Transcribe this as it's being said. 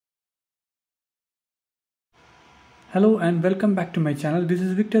Hello and welcome back to my channel. This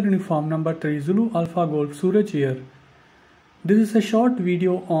is Victor Uniform number 3 Zulu Alpha Golf Suraj here. This is a short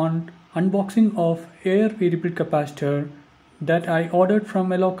video on unboxing of air variable capacitor that I ordered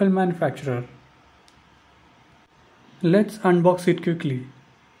from a local manufacturer. Let's unbox it quickly.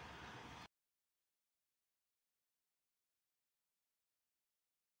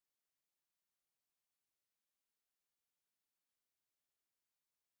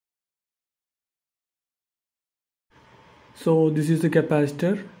 So this is the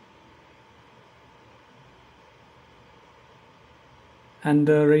capacitor and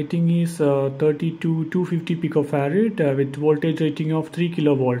the rating is 250 picofarad with voltage rating of 3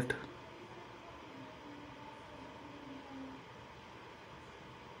 kilovolt.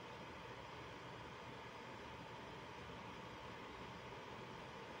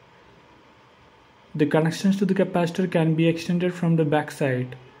 The connections to the capacitor can be extended from the back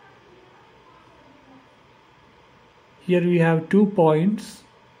side. Here we have 2 points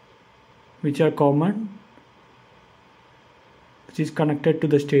which are common, which is connected to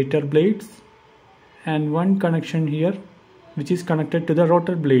the stator blades, and one connection here which is connected to the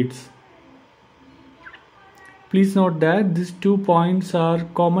rotor blades. Please note that these 2 points are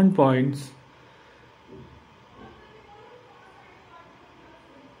common points.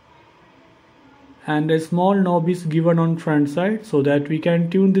 And a small knob is given on front side so that we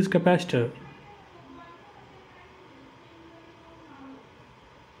can tune this capacitor.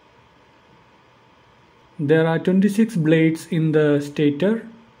 There are 26 blades in the stator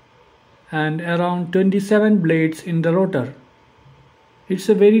and around 27 blades in the rotor. It's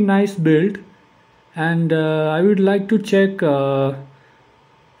a very nice build, and I would like to check the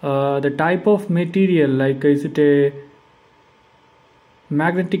type of material, like is it a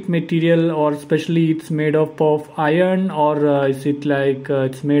magnetic material, or especially it's made up of iron, or is it like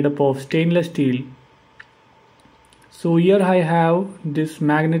it's made up of stainless steel. So here I have this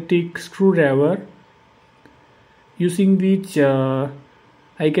magnetic screwdriver using which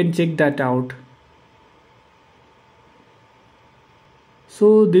I can check that out.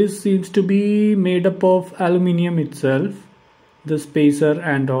 So this seems to be made up of aluminium itself, the spacer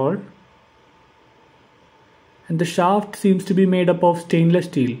and all, and the shaft seems to be made up of stainless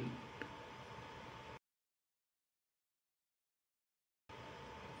steel.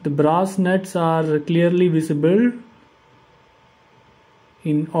 The brass nuts are clearly visible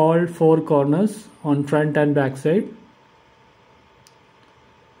in all 4 corners on front and back side.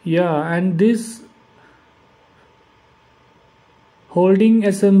 Yeah, and this holding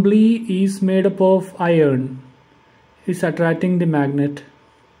assembly is made up of iron. It's attracting the magnet.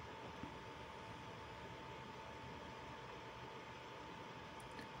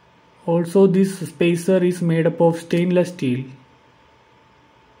 Also, this spacer is made up of stainless steel.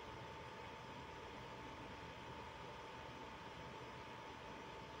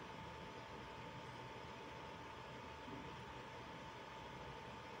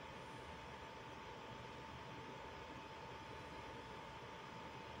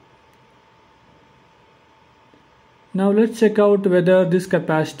 Now let's check out whether this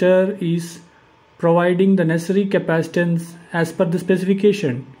capacitor is providing the necessary capacitance as per the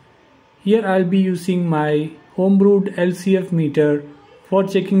specification. Here I'll be using my homebrewed LCF meter for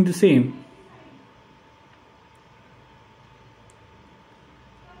checking the same.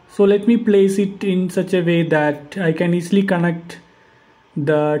 So let me place it in such a way that I can easily connect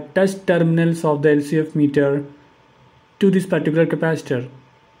the touch terminals of the LCF meter to this particular capacitor.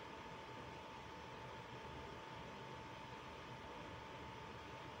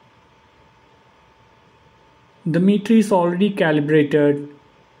 The meter is already calibrated,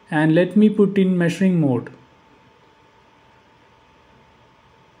 and let me put in measuring mode.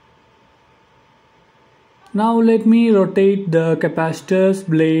 Now let me rotate the capacitor's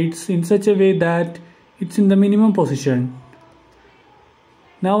blades in such a way that it's in the minimum position.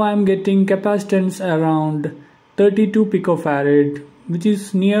 Now I am getting capacitance around 32 picofarad, which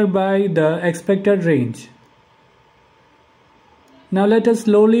is nearby the expected range. Now let us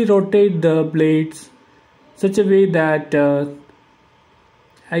slowly rotate the blades such a way that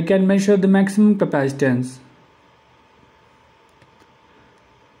I can measure the maximum capacitance.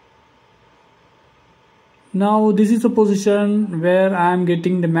 Now this is a position where I am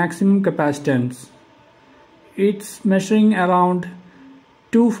getting the maximum capacitance. It's measuring around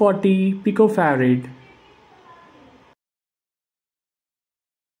 240 picofarad.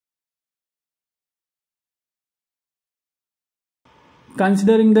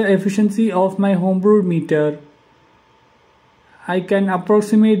 Considering the efficiency of my homebrewed meter, I can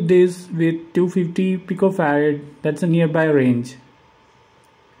approximate this with 250 picofarad, that's a nearby range.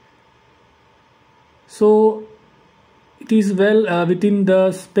 So it is well within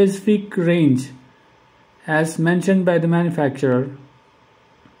the specific range as mentioned by the manufacturer.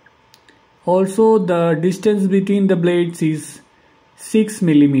 Also, the distance between the blades is 6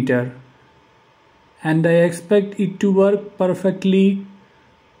 mm, and I expect it to work perfectly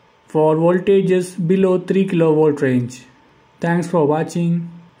for voltages below 3 kV range. Thanks for watching.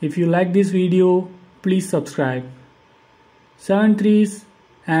 If you like this video, please subscribe. 7 trees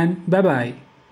and bye bye.